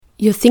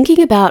You're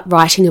thinking about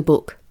writing a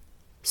book.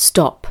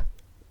 Stop.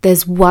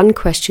 There's one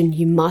question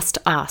you must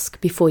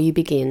ask before you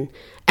begin,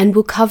 and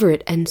we'll cover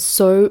it and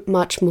so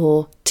much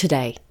more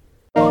today.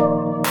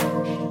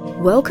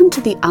 Welcome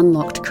to the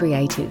Unlocked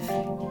Creative.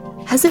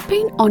 Has it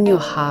been on your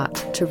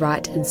heart to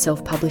write and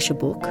self-publish a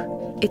book?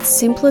 It's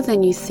simpler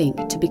than you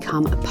think to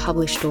become a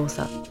published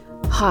author.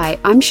 Hi,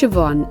 I'm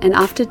Siobhan, and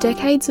after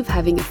decades of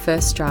having a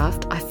first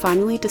draft, I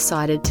finally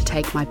decided to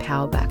take my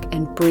power back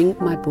and bring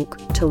my book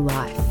to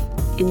life.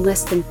 In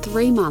less than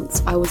 3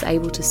 months, I was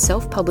able to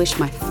self-publish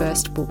my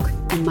first book,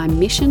 and my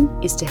mission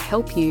is to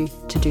help you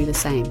to do the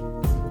same.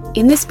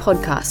 In this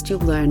podcast, you'll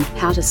learn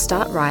how to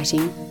start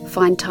writing,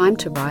 find time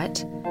to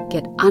write,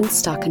 get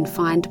unstuck and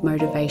find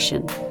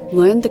motivation,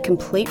 learn the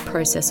complete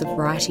process of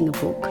writing a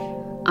book,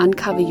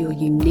 uncover your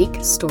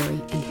unique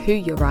story and who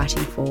you're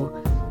writing for,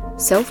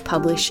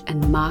 self-publish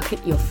and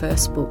market your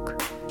first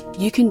book.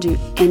 You can do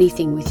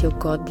anything with your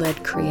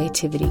God-led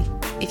creativity.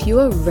 If you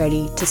are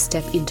ready to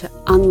step into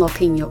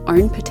unlocking your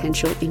own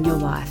potential in your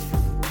life,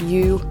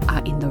 you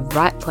are in the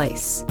right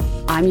place.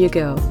 I'm your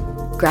girl.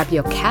 Grab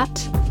your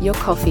cat, your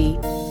coffee,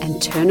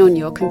 and turn on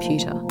your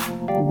computer.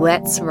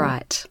 Let's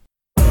write.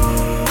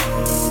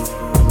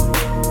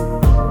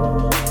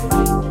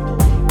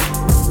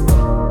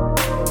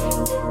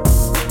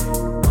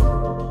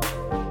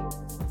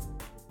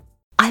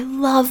 I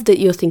love that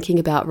you're thinking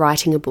about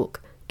writing a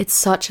book. It's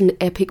such an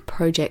epic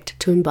project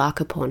to embark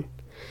upon.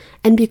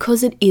 And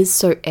because it is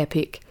so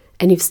epic,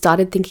 and you've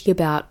started thinking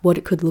about what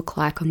it could look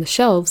like on the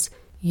shelves,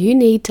 you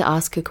need to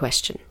ask a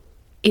question.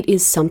 It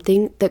is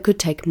something that could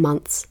take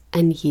months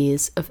and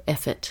years of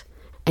effort.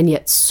 And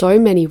yet so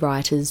many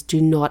writers do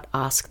not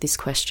ask this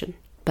question.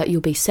 But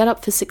you'll be set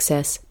up for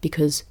success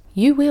because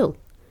you will.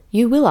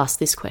 You will ask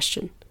this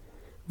question.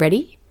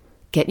 Ready?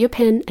 Get your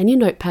pen and your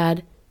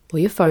notepad, or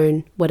your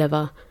phone,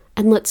 whatever,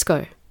 and let's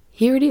go.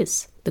 Here it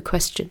is, the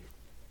question.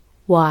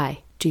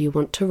 Why do you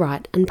want to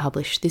write and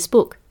publish this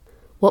book?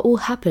 What will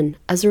happen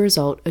as a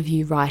result of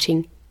you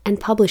writing and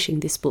publishing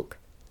this book?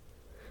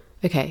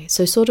 Okay,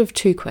 so sort of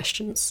 2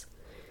 questions.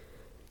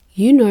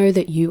 You know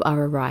that you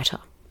are a writer.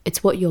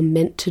 It's what you're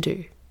meant to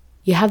do.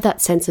 You have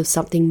that sense of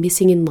something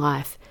missing in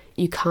life.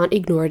 You can't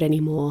ignore it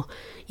anymore.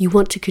 You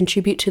want to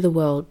contribute to the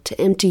world, to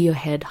empty your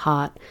head,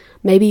 heart.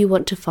 Maybe you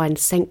want to find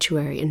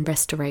sanctuary and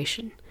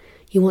restoration.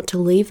 You want to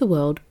leave the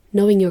world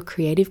knowing your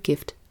creative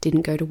gift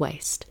didn't go to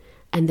waste,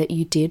 and that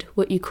you did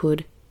what you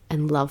could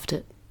and loved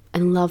it,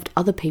 and loved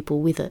other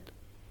people with it.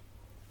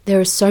 There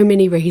are so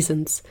many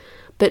reasons,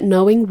 but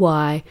knowing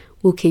why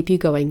will keep you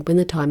going when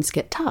the times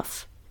get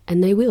tough,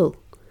 and they will.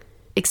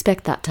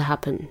 Expect that to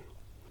happen.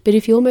 But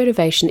if your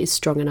motivation is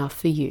strong enough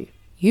for you,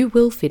 you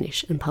will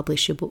finish and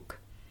publish your book.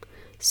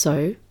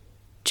 So,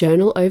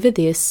 journal over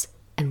this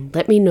and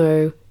let me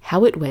know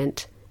how it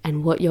went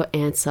and what your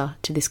answer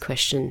to this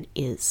question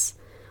is.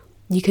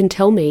 You can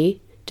tell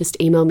me, just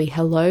email me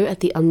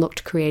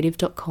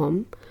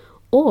hello@theunlockedcreative.com,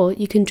 or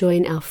you can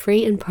join our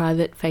free and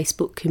private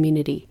Facebook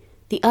community,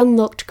 the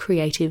Unlocked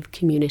Creative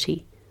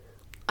Community.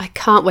 I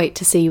can't wait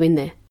to see you in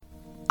there.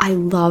 I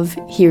love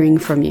hearing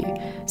from you.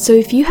 So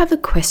if you have a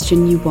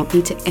question you want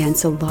me to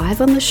answer live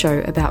on the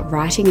show about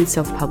writing and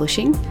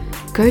self-publishing,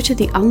 go to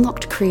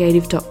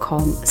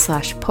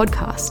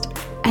theunlockedcreative.com/podcast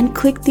and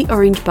click the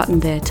orange button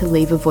there to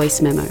leave a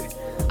voice memo.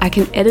 I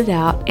can edit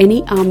out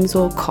any ums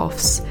or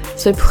coughs,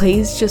 so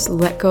please just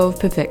let go of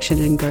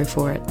perfection and go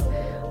for it.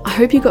 I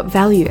hope you got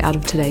value out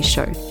of today's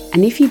show,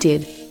 and if you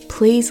did,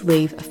 please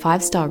leave a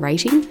 5-star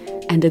rating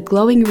and a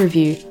glowing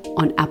review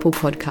on Apple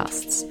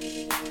Podcasts.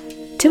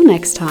 Till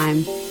next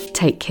time,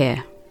 take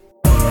care.